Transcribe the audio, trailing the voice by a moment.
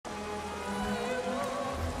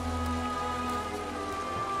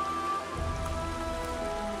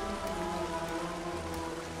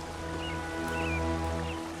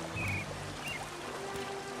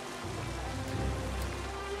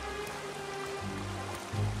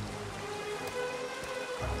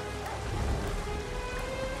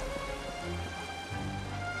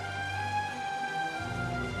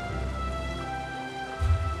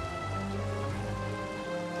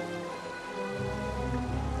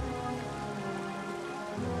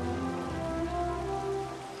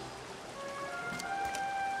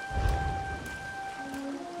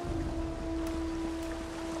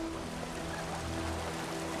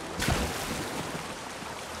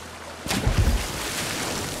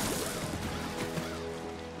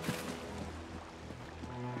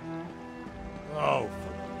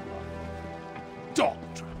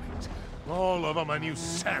over my new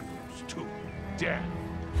sandals, too. Damn.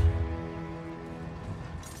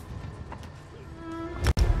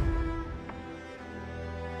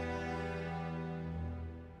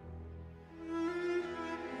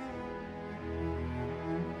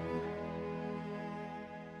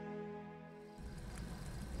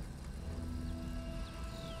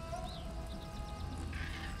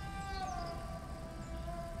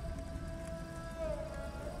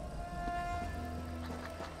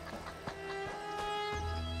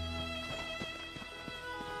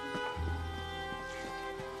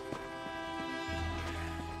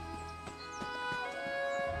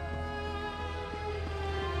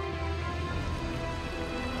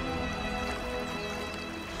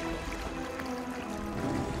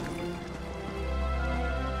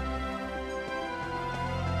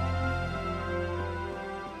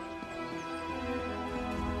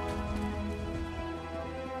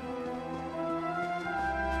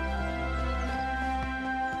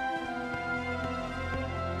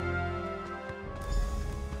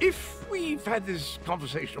 If we've had this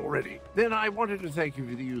conversation already, then I wanted to thank you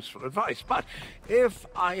for the useful advice. But if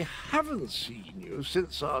I haven't seen you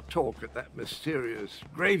since our talk at that mysterious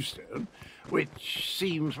gravestone, which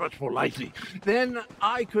seems much more likely, then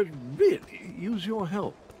I could really use your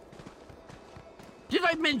help. Did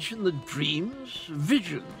I mention the dreams?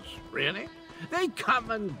 Visions, really? They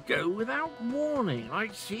come and go without warning,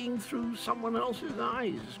 like seeing through someone else's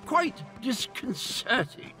eyes. Quite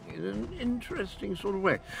disconcerting in an interesting sort of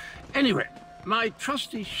way. Anyway, my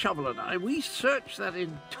trusty shovel and I, we searched that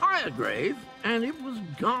entire grave, and it was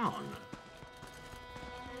gone.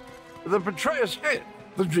 The betrayer's head,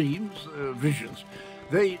 the dreams, visions,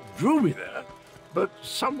 they drew me there, but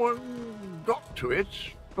someone got to it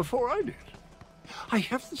before I did. I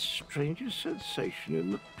have the strangest sensation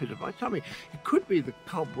in the pit of my tummy. It could be the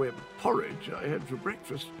cobweb porridge I had for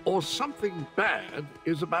breakfast, or something bad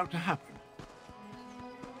is about to happen.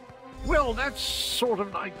 Well, that's sort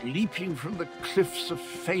of like leaping from the cliffs of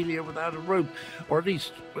failure without a rope, or at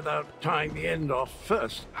least without tying the end off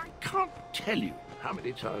first. I can't tell you how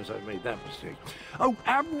many times I've made that mistake. Oh,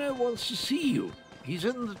 Abner wants to see you. He's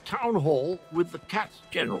in the town hall with the Cat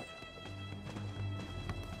General.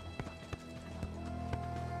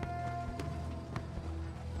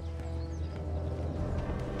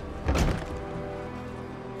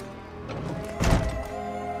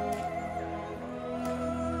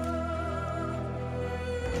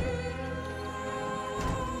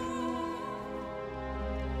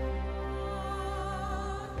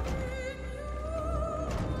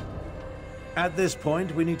 At this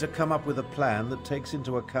point, we need to come up with a plan that takes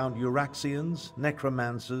into account Euraxians,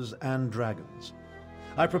 necromancers, and dragons.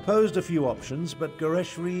 I proposed a few options, but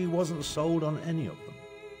Gareshri wasn't sold on any of them.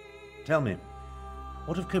 Tell me,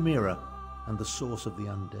 what of Chimera and the source of the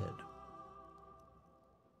undead?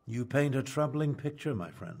 You paint a troubling picture,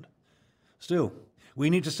 my friend. Still,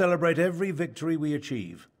 we need to celebrate every victory we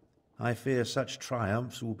achieve. I fear such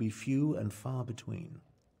triumphs will be few and far between.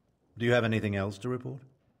 Do you have anything else to report?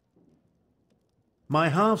 My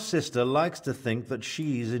half-sister likes to think that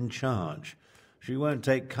she's in charge. She won't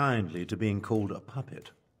take kindly to being called a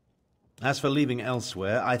puppet. As for leaving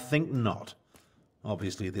Elsweyr, I think not.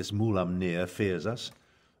 Obviously this Mulamnir fears us.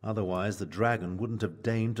 Otherwise the dragon wouldn't have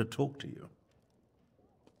deigned to talk to you.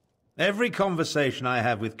 Every conversation I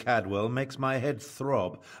have with Cadwell makes my head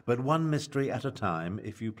throb, but one mystery at a time,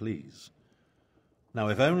 if you please. Now,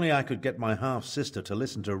 if only I could get my half-sister to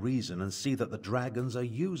listen to reason and see that the dragons are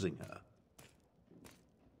using her.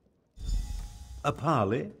 A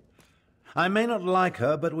parley? I may not like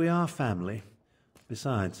her, but we are family.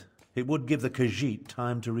 Besides, it would give the Khajiit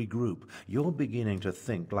time to regroup. You're beginning to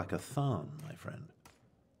think like a Tharn, my friend.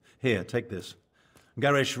 Here, take this.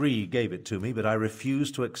 Gareshri gave it to me, but I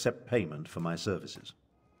refuse to accept payment for my services.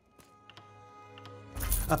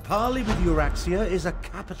 A parley with Euraxia is a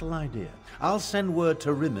capital idea. I'll send word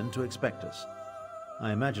to Rimmon to expect us.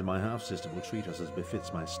 I imagine my half-sister will treat us as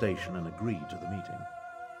befits my station and agree to the meeting.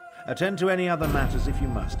 Attend to any other matters if you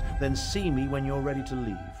must, then see me when you're ready to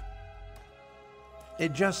leave.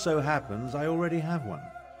 It just so happens I already have one.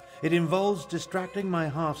 It involves distracting my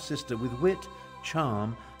half-sister with wit,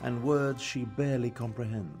 charm, and words she barely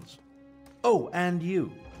comprehends. Oh, and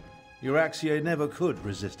you. Euraxia never could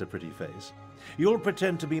resist a pretty face. You'll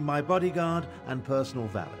pretend to be my bodyguard and personal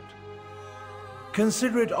valet.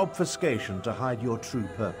 Consider it obfuscation to hide your true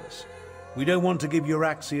purpose. We don't want to give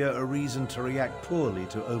Euraxia a reason to react poorly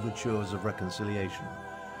to overtures of reconciliation.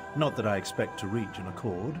 Not that I expect to reach an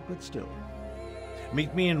accord, but still.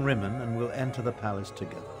 Meet me in Rimmon and we'll enter the palace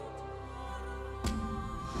together.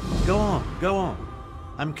 Go on, go on.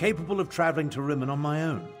 I'm capable of traveling to Rimmon on my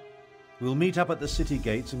own. We'll meet up at the city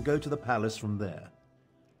gates and go to the palace from there.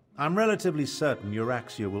 I'm relatively certain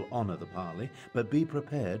Euraxia will honor the parley, but be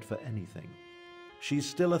prepared for anything. She's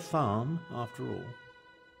still a Tharn, after all.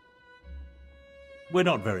 We're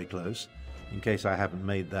not very close, in case I haven't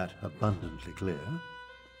made that abundantly clear.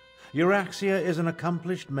 Euraxia is an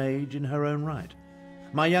accomplished mage in her own right.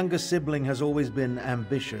 My younger sibling has always been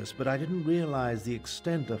ambitious, but I didn't realize the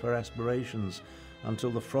extent of her aspirations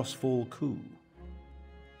until the Frostfall coup.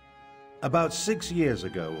 About 6 years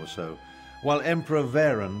ago or so, while Emperor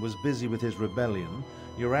Varen was busy with his rebellion,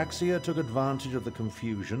 Euraxia took advantage of the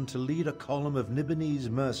confusion to lead a column of Nibonese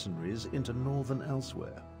mercenaries into northern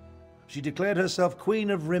Elsweyr. She declared herself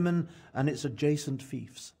Queen of Rimmon and its adjacent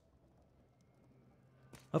fiefs.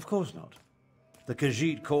 Of course not. The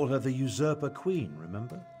Khajiit call her the Usurper Queen,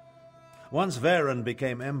 remember? Once Varen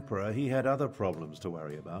became Emperor, he had other problems to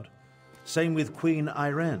worry about. Same with Queen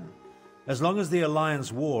Irene. As long as the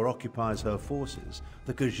Alliance War occupies her forces,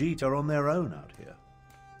 the Khajiit are on their own out here.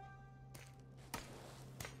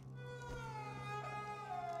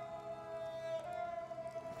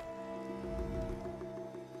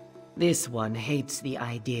 This one hates the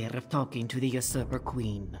idea of talking to the Usurper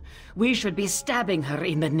Queen. We should be stabbing her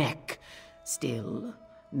in the neck. Still,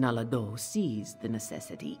 Nalado sees the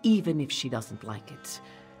necessity, even if she doesn't like it.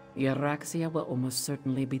 Euraxia will almost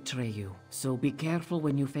certainly betray you, so be careful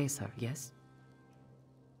when you face her, yes?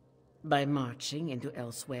 By marching into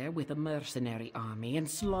Elsweyr with a mercenary army and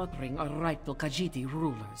slaughtering our rightful Khajiiti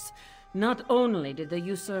rulers. Not only did the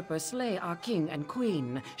usurper slay our king and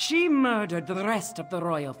queen, she murdered the rest of the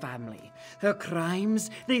royal family. Her crimes,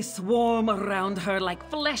 they swarm around her like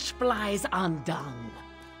flesh flies on dung.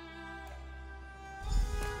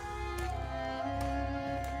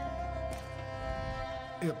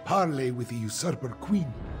 A parley with the usurper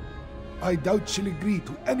queen. I doubt she'll agree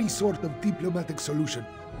to any sort of diplomatic solution.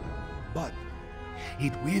 But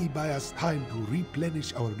it will buy us time to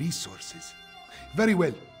replenish our resources. Very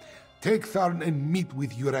well. Take Tharn and meet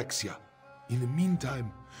with Euraxia. In the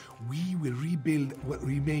meantime, we will rebuild what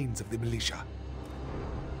remains of the militia.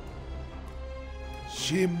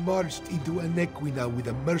 She marched into Anequina with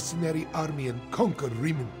a mercenary army and conquered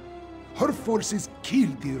Rimmon. Her forces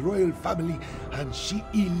killed the royal family, and she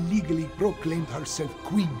illegally proclaimed herself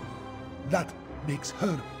queen. That makes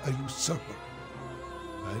her a usurper.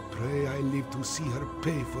 I pray I live to see her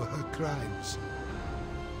pay for her crimes.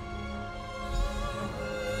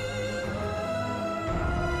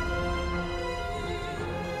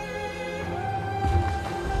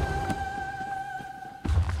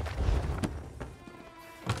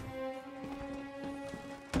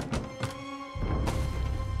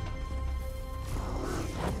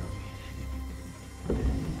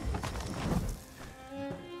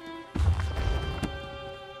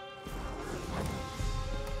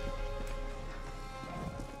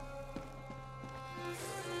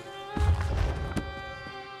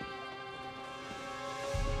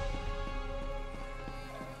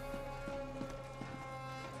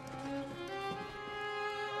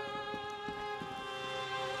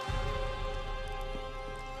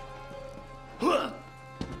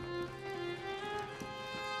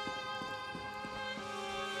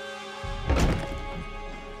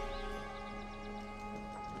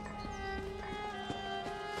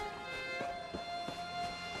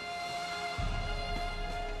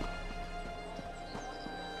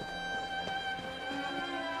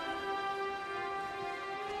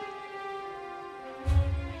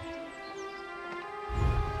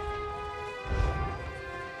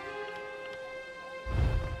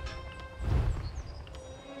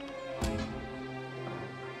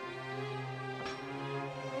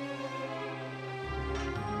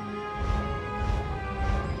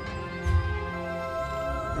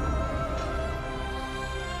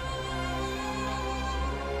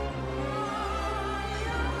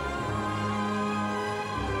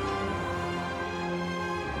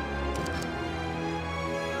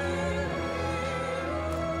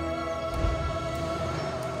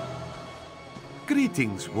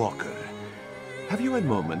 Greetings, Walker. Have you a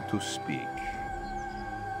moment to speak?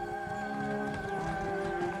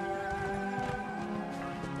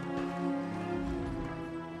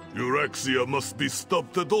 Euraxia must be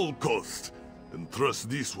stopped at all costs. And trust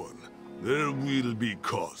this one, there will be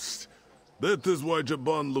cost. That is why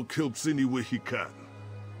Jabanluk helps any way he can.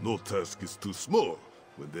 No task is too small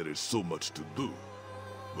when there is so much to do.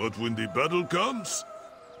 But when the battle comes,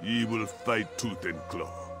 he will fight tooth and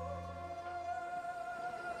claw.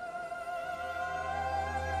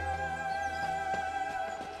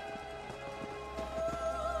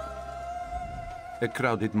 A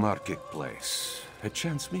crowded marketplace. A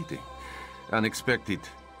chance meeting. Unexpected,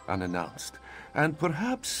 unannounced, and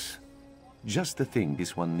perhaps just the thing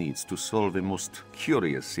this one needs to solve a most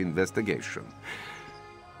curious investigation.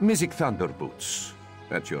 Music Thunderboots,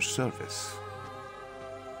 at your service.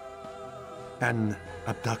 An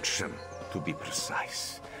abduction, to be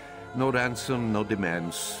precise. No ransom, no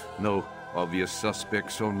demands, no obvious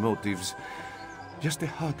suspects or motives. Just a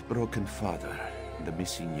heartbroken father and a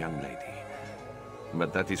missing young lady.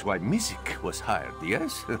 But that is why Music was hired,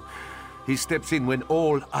 yes? He steps in when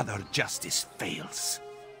all other justice fails.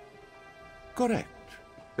 Correct.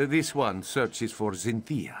 This one searches for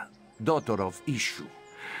Cynthia, daughter of Ishu.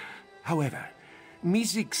 However,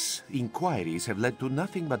 Music's inquiries have led to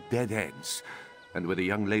nothing but dead ends. And with the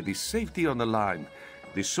young lady's safety on the line,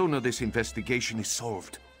 the sooner this investigation is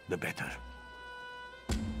solved, the better.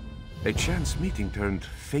 A chance meeting turned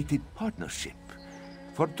fated partnership.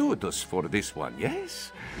 Fortuitous for this one,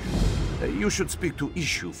 yes? You should speak to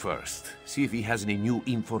Ishu first, see if he has any new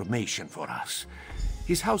information for us.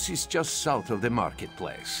 His house is just south of the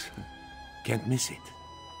marketplace. Can't miss it.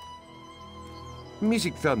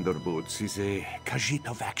 Music Thunderboots is a Khajiit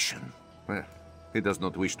of action. He does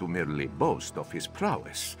not wish to merely boast of his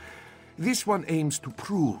prowess. This one aims to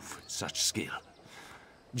prove such skill.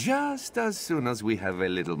 Just as soon as we have a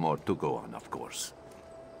little more to go on, of course.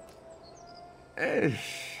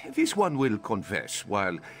 This one will confess,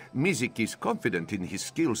 while Music is confident in his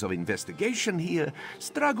skills of investigation, he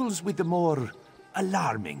struggles with the more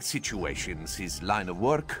alarming situations his line of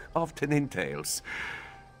work often entails.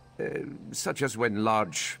 Such as when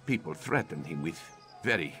large people threaten him with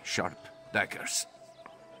very sharp daggers.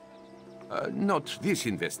 Not this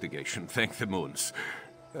investigation, thank the moons.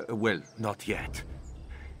 Well, not yet.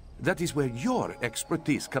 That is where your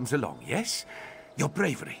expertise comes along, yes? Your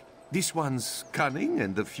bravery. This one's cunning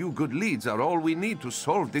and a few good leads are all we need to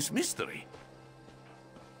solve this mystery.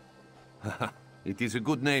 It is a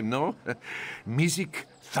good name, no? Music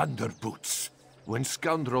Thunderboots. When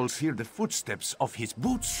scoundrels hear the footsteps of his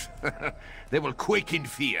boots, they will quake in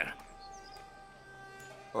fear.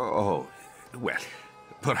 Oh, well,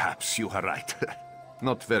 perhaps you are right.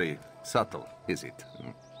 Not very subtle, is it?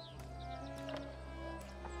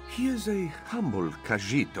 He is a humble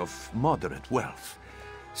Khajiit of moderate wealth.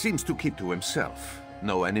 Seems to keep to himself.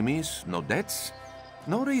 No enemies, no debts.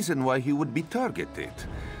 No reason why he would be targeted.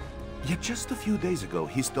 Yet just a few days ago,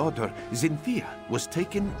 his daughter, Cynthia, was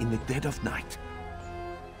taken in the dead of night.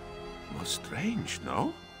 Most strange,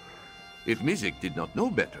 no? If Music did not know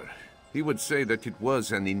better, he would say that it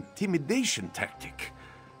was an intimidation tactic.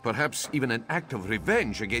 Perhaps even an act of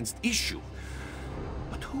revenge against Ishu.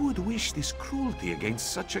 But who would wish this cruelty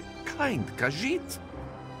against such a kind Khajiit?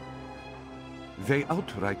 They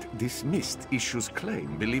outright dismissed Ishu's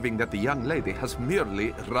claim, believing that the young lady has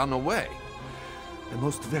merely run away. A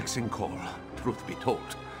most vexing call, truth be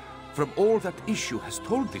told. From all that Ishu has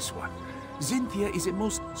told this one, Cynthia is a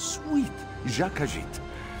most sweet Khajiit,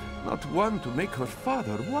 not one to make her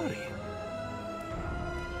father worry.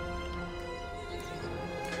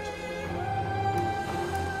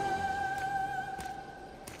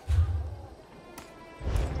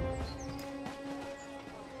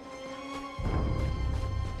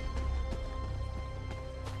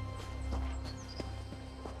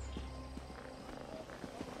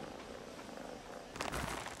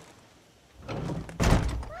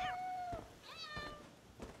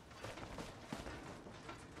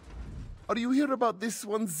 Are you here about this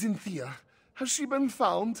one, Cynthia? Has she been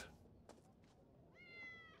found?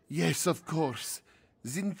 Yes, of course.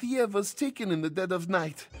 Cynthia was taken in the dead of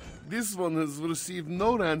night. This one has received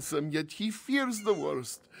no ransom, yet he fears the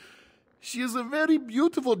worst. She is a very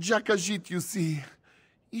beautiful Khajiit, you see.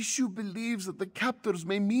 Ishu believes that the captors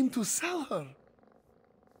may mean to sell her.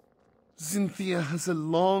 Cynthia has a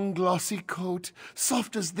long, glossy coat,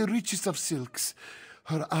 soft as the richest of silks.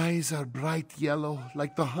 Her eyes are bright yellow,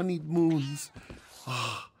 like the honeyed moons.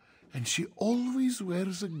 And she always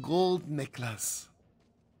wears a gold necklace.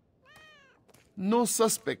 No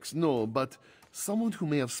suspects, no, but someone who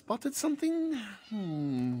may have spotted something?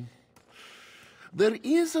 There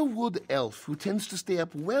is a wood elf who tends to stay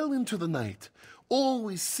up well into the night,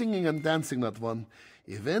 always singing and dancing, that one.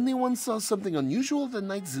 If anyone saw something unusual the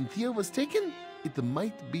night Cynthia was taken, it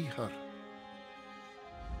might be her.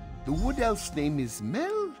 The wood elf's name is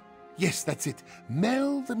Mel? Yes, that's it.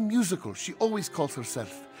 Mel the Musical, she always calls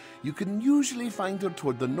herself. You can usually find her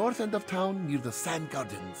toward the north end of town near the Sand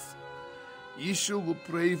Gardens. Ishu will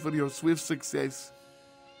pray for your swift success.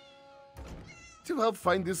 To help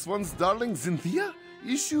find this one's darling Cynthia,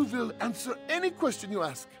 Ishu will answer any question you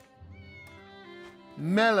ask.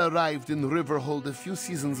 Mel arrived in Riverhold a few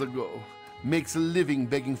seasons ago. makes a living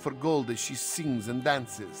begging for gold as she sings and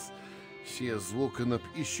dances. She has woken up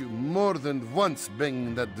Issue more than once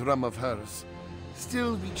banging that drum of hers.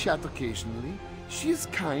 Still, we chat occasionally. She is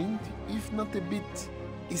kind, if not a bit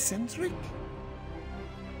eccentric.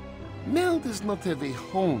 Mel does not have a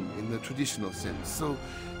home in the traditional sense, so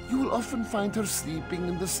you will often find her sleeping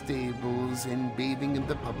in the stables and bathing in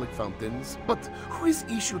the public fountains. But who is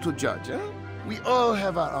Issue to judge, eh? We all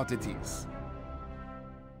have our oddities.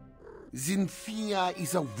 Cynthia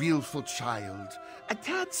is a willful child. A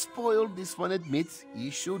tad spoiled, this one admits.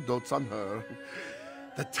 Issue dotes on her.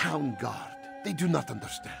 The town guard, they do not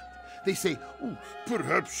understand. They say, oh,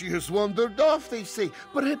 perhaps she has wandered off. They say,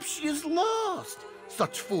 perhaps she is lost.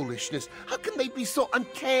 Such foolishness. How can they be so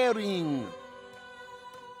uncaring?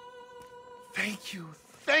 Thank you,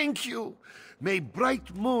 thank you. May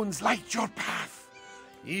bright moons light your path.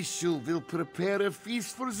 Issue will prepare a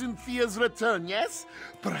feast for Cynthia's return, yes?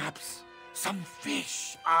 Perhaps some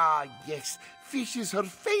fish. Ah, yes, fish is her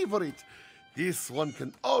favorite. This one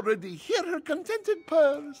can already hear her contented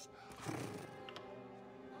purrs.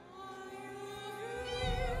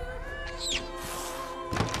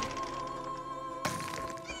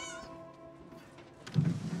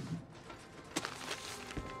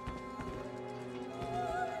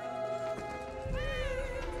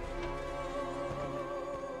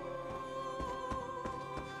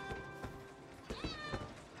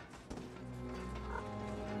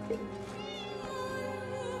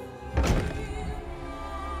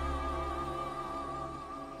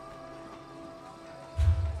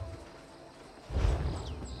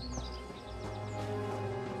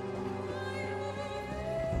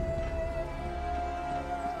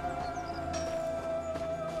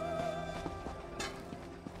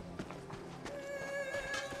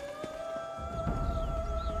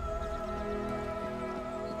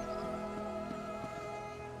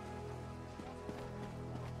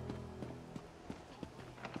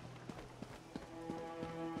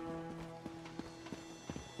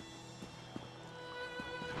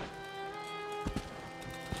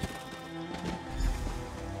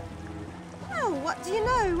 What do you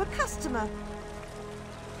know? A customer.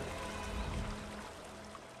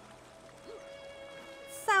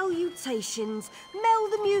 Salutations. Mel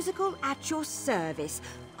the Musical at your service.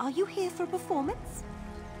 Are you here for a performance?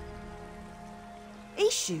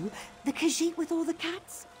 Issue? The Khajiit with all the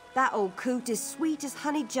cats? That old coot is sweet as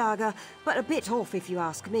honey jagger, but a bit off if you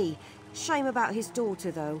ask me. Shame about his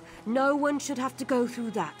daughter, though. No one should have to go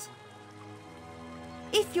through that.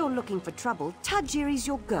 If you're looking for trouble, Tajiri's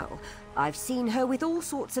your girl. I've seen her with all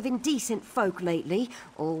sorts of indecent folk lately.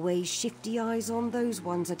 Always shifty eyes on those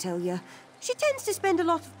ones, I tell you. She tends to spend a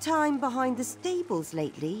lot of time behind the stables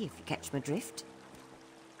lately, if you catch my drift.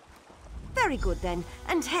 Very good, then.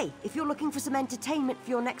 And hey, if you're looking for some entertainment for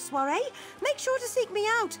your next soiree, make sure to seek me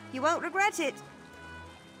out. You won't regret it.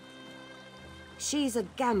 She's a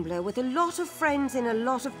gambler with a lot of friends in a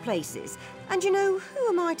lot of places. And you know, who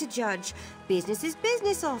am I to judge? Business is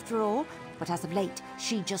business, after all. But as of late,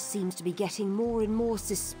 she just seems to be getting more and more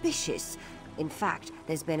suspicious. In fact,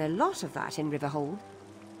 there's been a lot of that in Riverhold.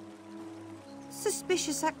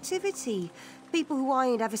 Suspicious activity. People who I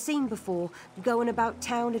ain't ever seen before, going about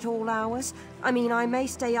town at all hours. I mean, I may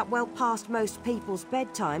stay up well past most people's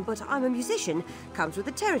bedtime, but I'm a musician, comes with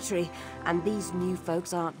the territory. And these new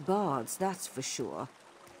folks aren't bards, that's for sure.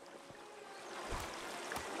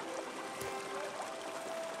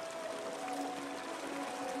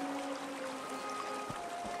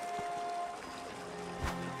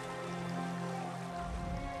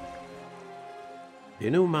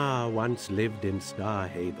 Inuma once lived in Star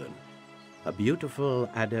Haven, a beautiful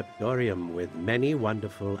adeptorium with many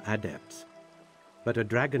wonderful adepts. But a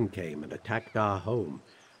dragon came and attacked our home,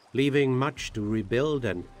 leaving much to rebuild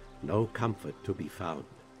and no comfort to be found.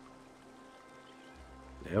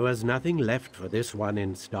 There was nothing left for this one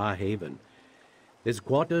in Star Haven. His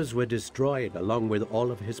quarters were destroyed along with all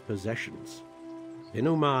of his possessions.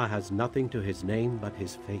 Inuma has nothing to his name but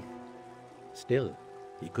his faith. Still,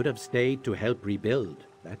 he could have stayed to help rebuild,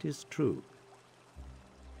 that is true.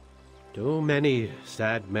 Too many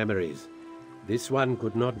sad memories. This one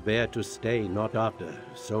could not bear to stay, not after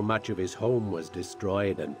so much of his home was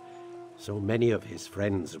destroyed and so many of his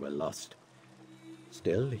friends were lost.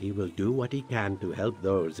 Still, he will do what he can to help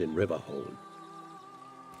those in Riverhold.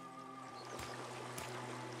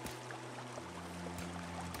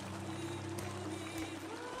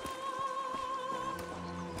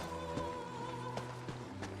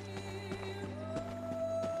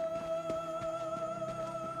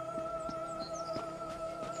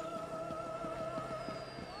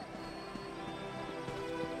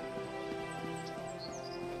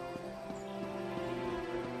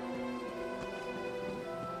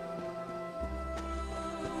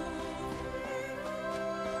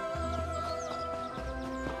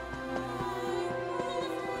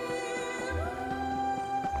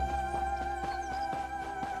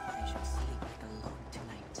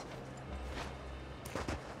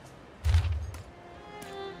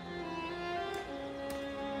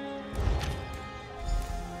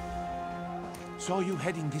 Saw you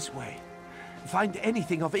heading this way. Find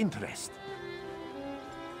anything of interest?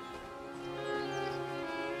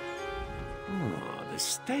 Oh, the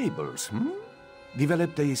stables,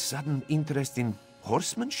 Developed a sudden interest in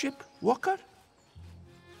horsemanship, Walker?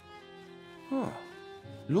 Oh,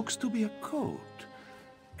 looks to be a coat.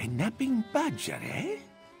 A napping badger, eh?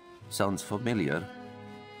 Sounds familiar.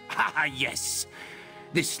 Ah, yes!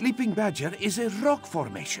 The sleeping badger is a rock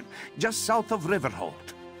formation, just south of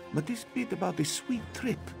Riverhold. But this bit about the sweet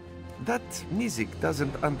trip, that Mizik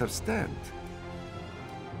doesn't understand.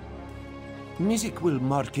 Mizik will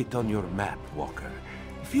mark it on your map, Walker.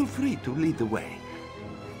 Feel free to lead the way.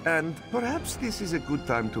 And perhaps this is a good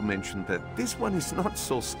time to mention that this one is not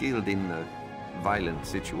so skilled in violent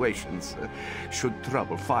situations, should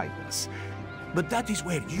trouble find us. But that is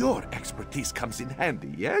where your expertise comes in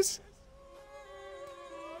handy, yes?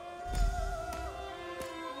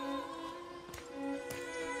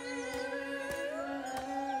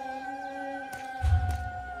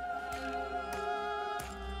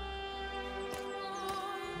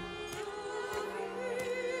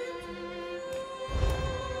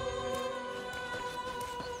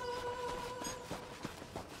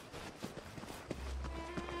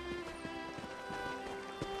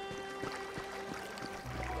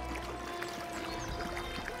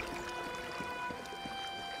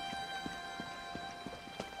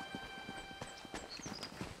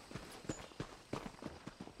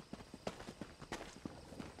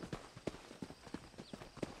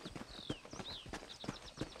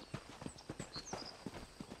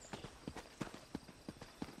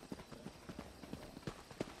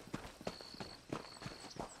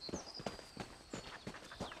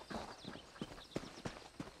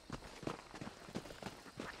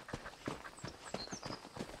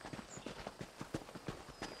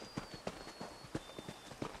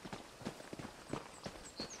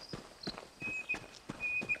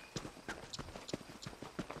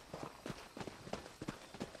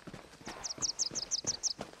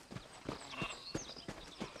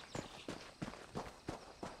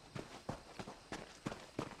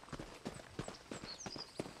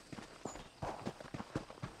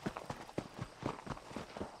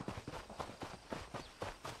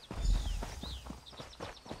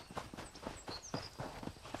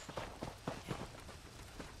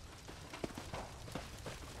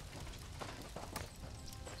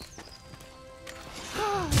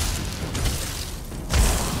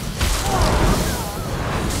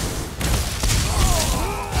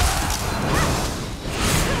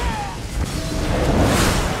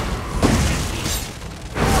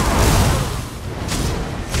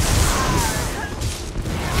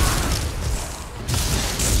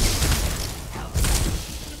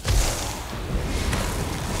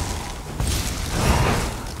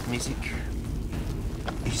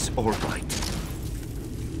 All right.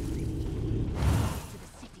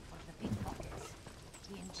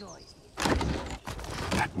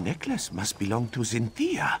 That necklace must belong to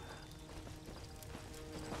Zinthia.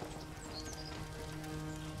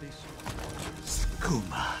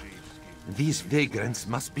 Skooma. These vagrants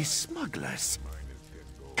must be smugglers.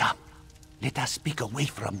 Come, let us speak away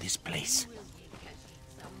from this place.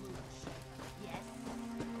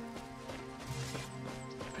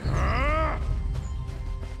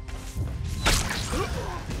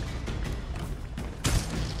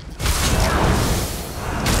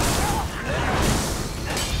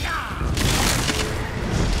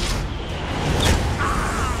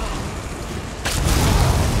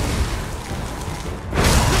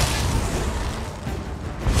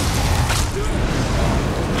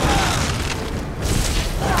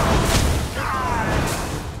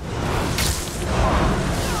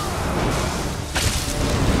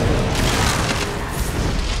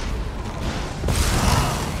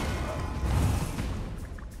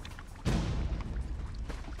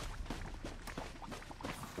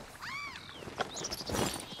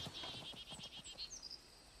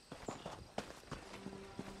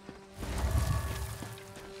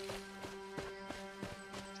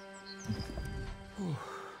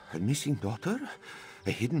 A missing daughter,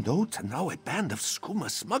 a hidden note, and now a band of skooma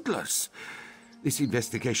smugglers. This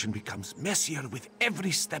investigation becomes messier with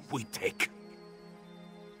every step we take.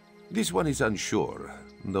 This one is unsure,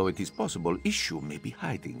 though it is possible Issue may be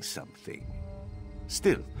hiding something.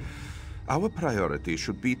 Still, our priority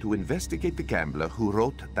should be to investigate the gambler who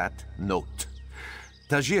wrote that note.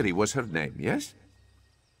 Tajiri was her name, yes?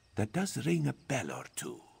 That does ring a bell or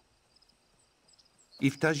two.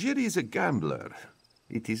 If Tajiri is a gambler,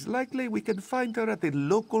 it is likely we can find her at a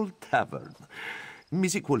local tavern.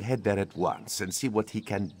 Mizik will head there at once and see what he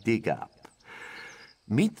can dig up.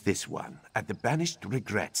 Meet this one at the Banished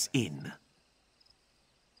Regrets Inn.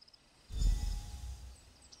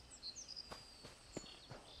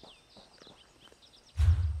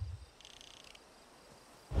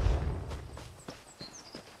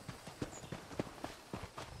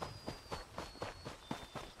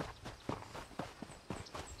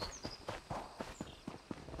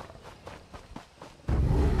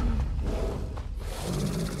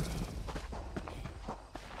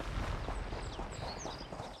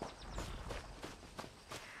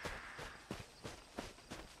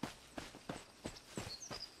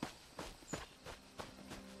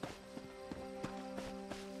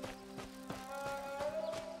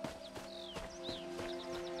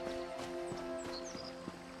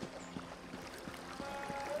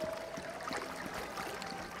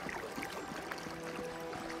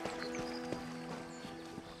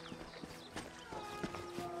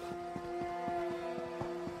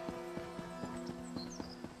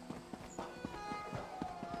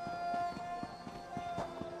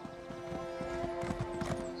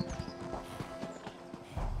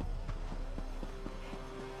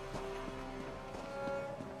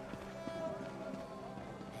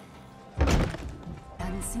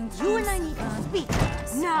 You and I need to speak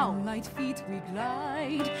now. Light feet we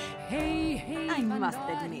glide. Hey, hey, I must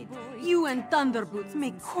admit, you and Thunderboots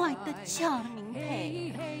make quite the charming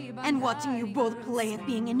pair. And watching you both play at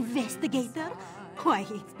being investigator, why,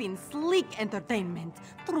 it's been sleek entertainment,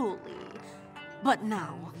 truly. But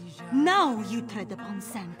now you tread upon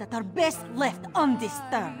sand that are best left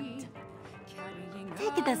undisturbed.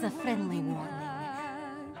 Take it as a friendly warning.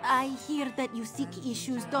 I hear that you seek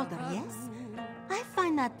Ishu's daughter, yes? I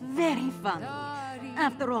find that very funny.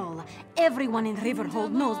 After all, everyone in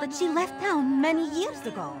Riverhold knows that she left town many years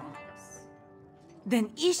ago. Then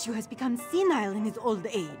Ishu has become senile in his old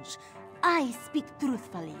age. I speak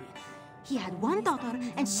truthfully. He had one daughter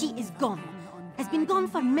and she is gone. Has been gone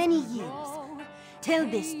for many years. Tell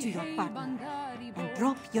this to your partner and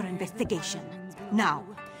drop your investigation. Now.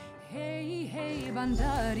 Hey, hey,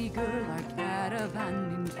 Bandari girl, our caravan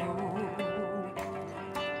in tow.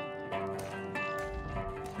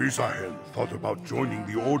 Misael thought about joining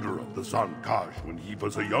the Order of the Zankash when he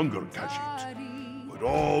was a younger Khajiit. But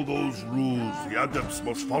all those rules the adepts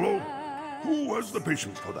must follow? Who has the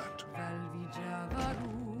patience for that?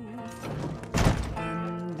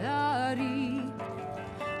 Bandari,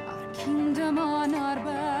 our kingdom on our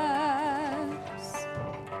backs.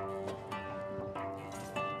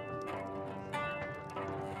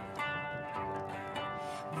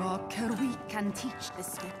 Walker, we can teach the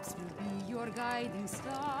steps, will be your guiding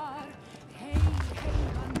star. Hey, hey,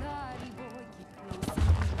 Bandari boy, keep close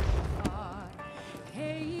and keep far.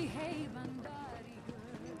 Hey, hey, Bandari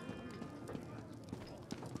girl,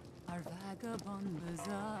 our vagabond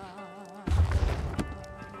bazaar.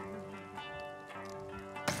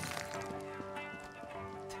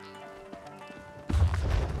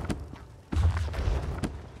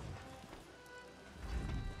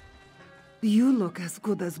 You look as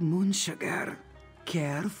good as moon sugar.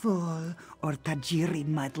 Careful, or Tajiri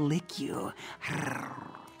might lick you.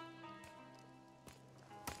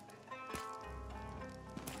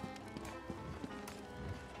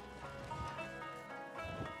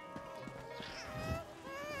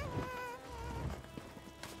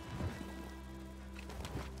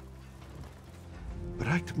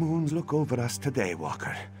 Bright moons look over us today,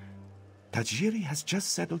 Walker. Tajiri has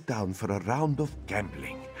just settled down for a round of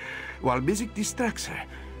gambling. While music distracts her,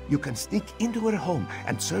 you can sneak into her home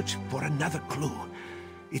and search for another clue.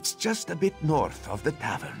 It's just a bit north of the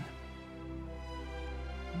tavern.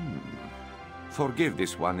 Forgive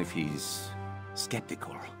this one if he's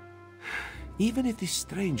skeptical. Even if this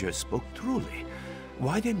stranger spoke truly,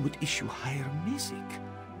 why then would Ishu hire music?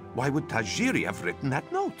 Why would Tajiri have written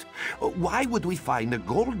that note? Why would we find a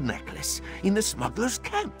gold necklace in the smuggler's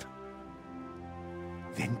camp?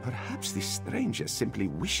 Then perhaps this stranger simply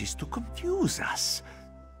wishes to confuse us.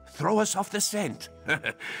 Throw us off the scent.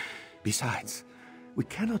 Besides, we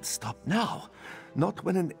cannot stop now. Not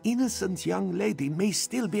when an innocent young lady may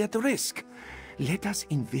still be at risk. Let us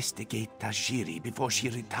investigate Tajiri before she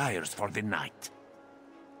retires for the night.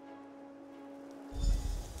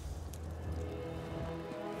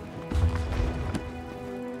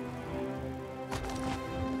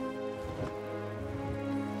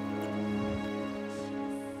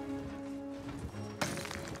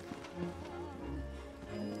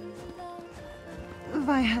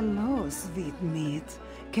 Why, hello, sweet meat.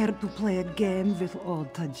 Care to play a game with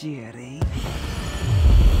old Tajiri?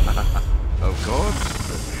 Of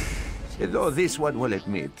course. Though this one will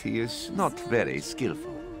admit he is not very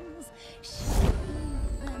skillful.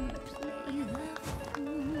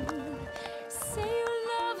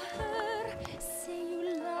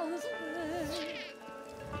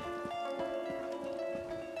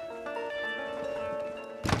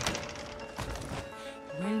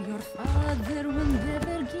 Well, your father will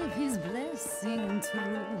never give his blessing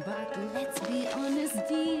true, but let's be honest,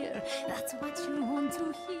 dear, that's what you want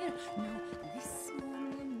to hear. No, this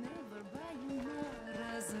one will never buy you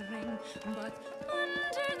Mara's ring, but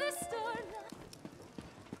under the starlight.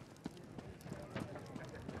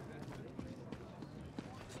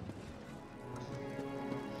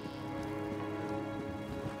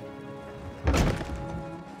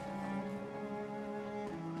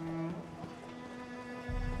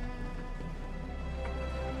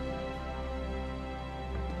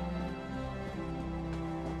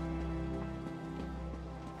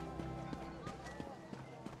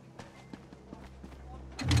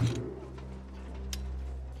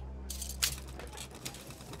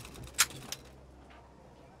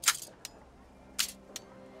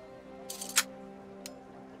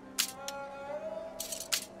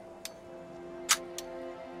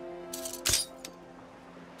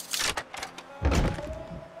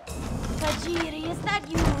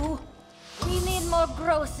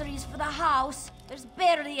 groceries for the house. There's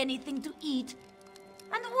barely anything to eat.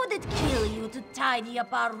 And would it kill you to tidy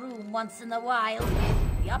up our room once in a while?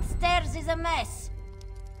 The upstairs is a mess.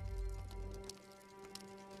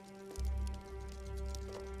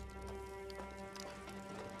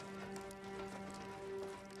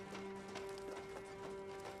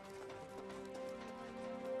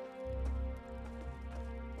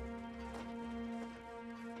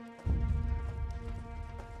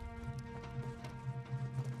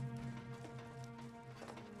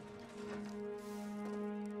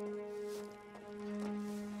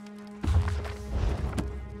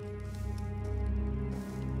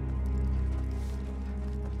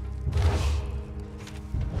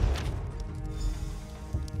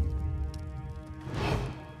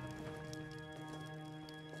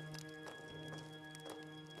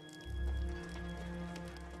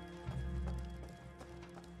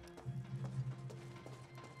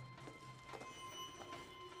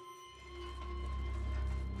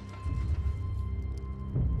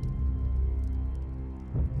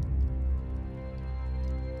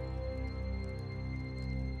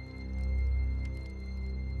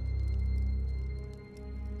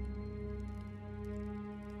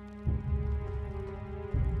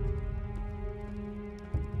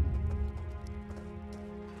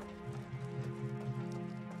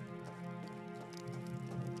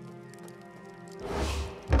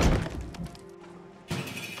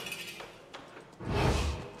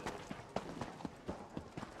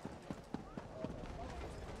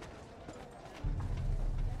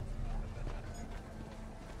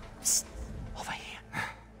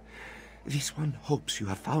 This one hopes you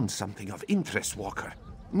have found something of interest, Walker.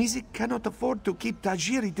 Mizik cannot afford to keep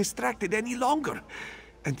Tajiri distracted any longer.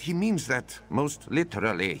 And he means that most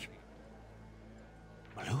literally.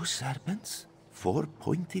 Blue serpents?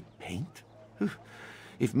 4-pointed paint?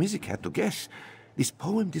 If Mizik had to guess, this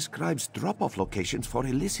poem describes drop-off locations for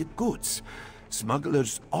illicit goods.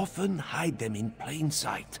 Smugglers often hide them in plain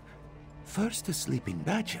sight. First a sleeping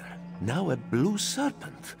badger, now a blue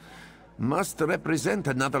serpent. Must represent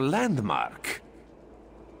another landmark.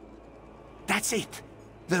 That's it!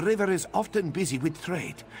 The river is often busy with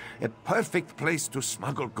trade. A perfect place to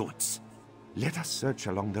smuggle goods. Let us search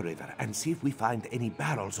along the river and see if we find any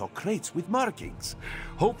barrels or crates with markings.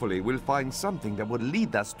 Hopefully we'll find something that will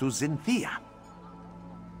lead us to Zinthia.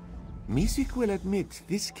 Mizik will admit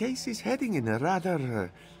this case is heading in a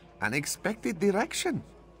rather unexpected direction,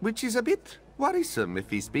 which is a bit worrisome if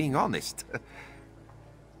he's being honest.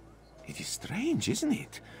 It is strange, isn't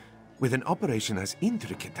it? With an operation as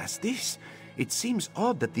intricate as this, it seems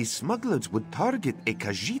odd that these smugglers would target a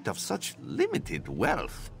Khajiit of such limited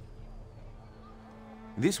wealth.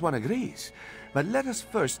 This one agrees, but let us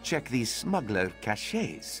first check these smuggler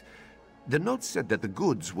caches. The note said that the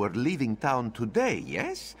goods were leaving town today,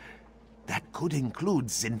 yes? That could include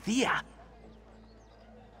Zinthia.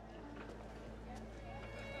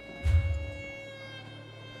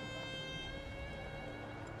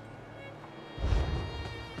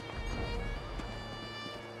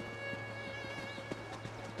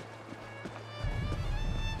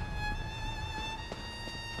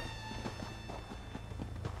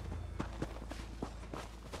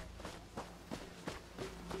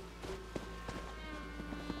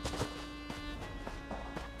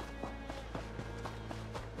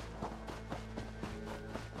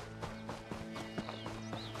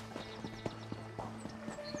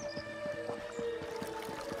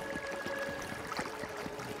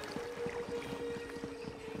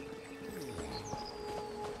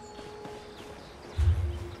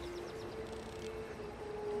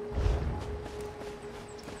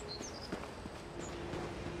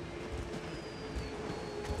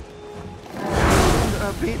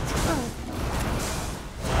 Bit.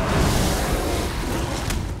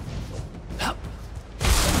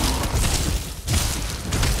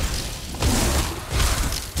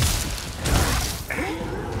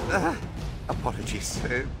 Apologies.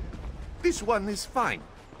 This one is fine.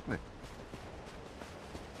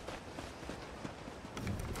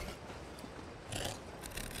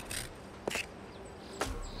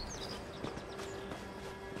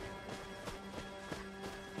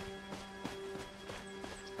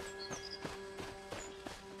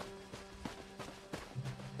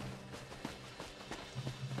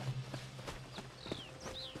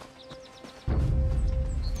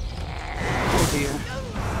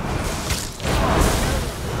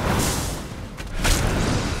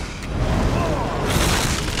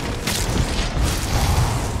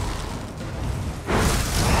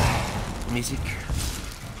 Mizik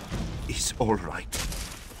is all right.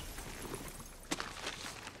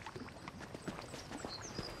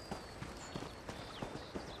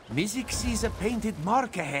 Mizik sees a painted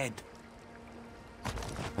mark ahead.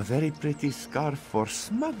 A very pretty scarf for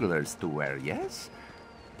smugglers to wear, yes?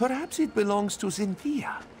 Perhaps it belongs to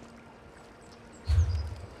Cynthia.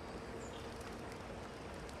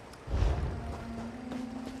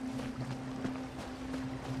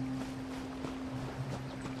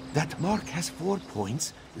 That mark has 4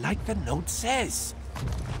 points, like the note says.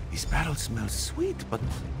 This barrel smells sweet, but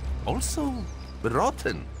also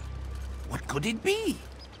rotten. What could it be?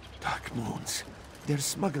 Dark moons. They're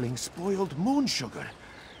smuggling spoiled moon sugar.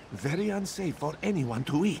 Very unsafe for anyone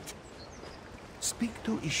to eat. Speak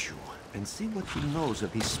to Issue and see what he knows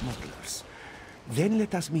of his smugglers. Then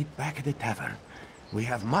let us meet back at the tavern. We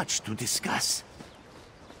have much to discuss.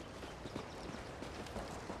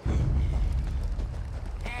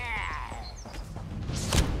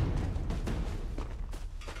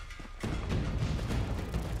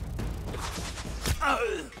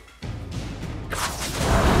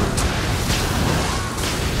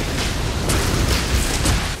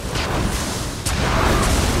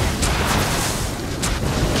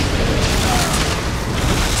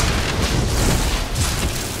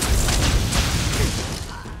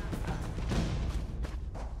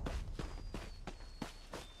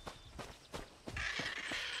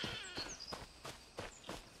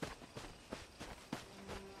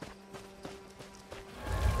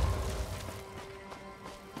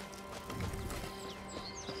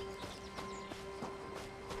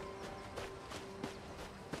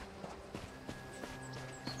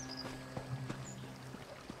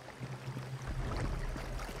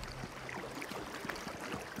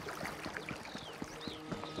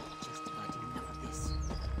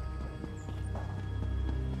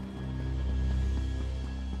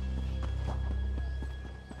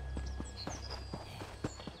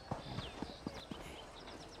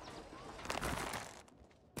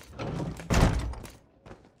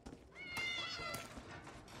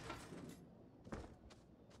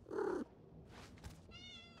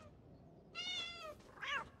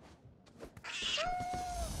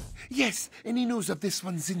 Yes, any news of this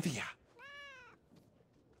one, Cynthia?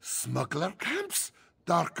 Smuggler camps?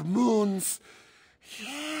 Dark moons?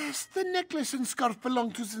 Yes, the necklace and scarf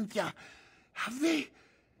belong to Cynthia. Have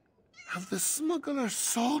the smugglers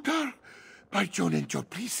sold her? By Joan and Joe,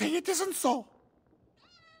 please say it isn't so.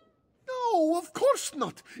 No, of course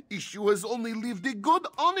not. Issue has only lived a good,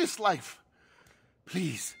 honest life.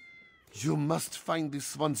 Please, you must find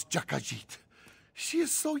this one's Jakajit. She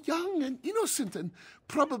is so young and innocent and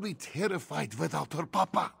probably terrified without her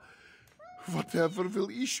papa. Whatever will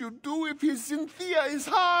Issue do if his Cynthia is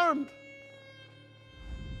harmed?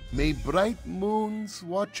 May bright moons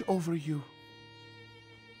watch over you.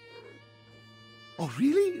 Oh,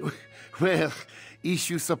 really? Well,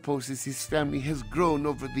 Issue supposes his family has grown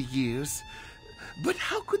over the years. But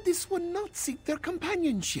how could this one not seek their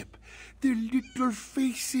companionship? Their little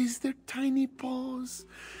faces, their tiny paws.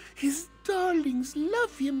 His darlings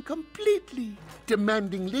love him completely,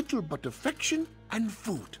 demanding little but affection and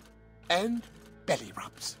food, and belly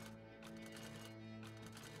rubs.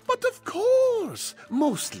 But of course,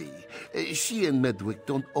 mostly. She and Medwick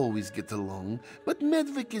don't always get along, but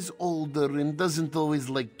Medwick is older and doesn't always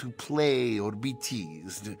like to play or be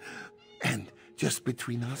teased. And just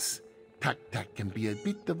between us, Tak Tak can be a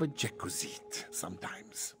bit of a Jekuzit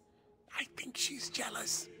sometimes. I think she's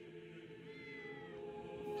jealous.